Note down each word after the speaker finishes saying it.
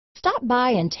Stop by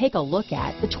and take a look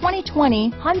at the 2020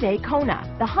 Hyundai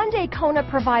Kona. The Hyundai Kona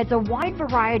provides a wide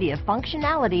variety of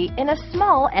functionality in a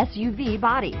small SUV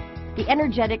body. The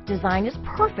energetic design is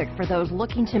perfect for those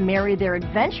looking to marry their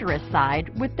adventurous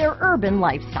side with their urban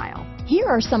lifestyle. Here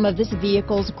are some of this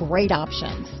vehicle's great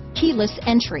options: keyless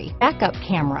entry, backup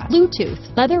camera,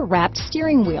 Bluetooth, leather-wrapped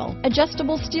steering wheel,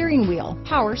 adjustable steering wheel,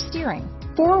 power steering,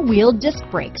 four-wheel disc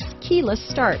brakes, keyless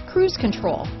start, cruise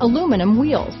control, aluminum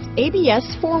wheels,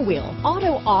 ABS four-wheel,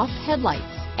 auto-off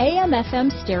headlights,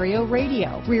 AM/FM stereo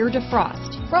radio, rear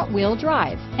defrost, front-wheel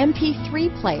drive, MP3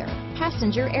 player,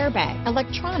 passenger airbag,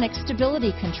 electronic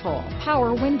stability control,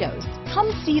 power windows. Come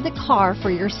see the car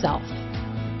for yourself.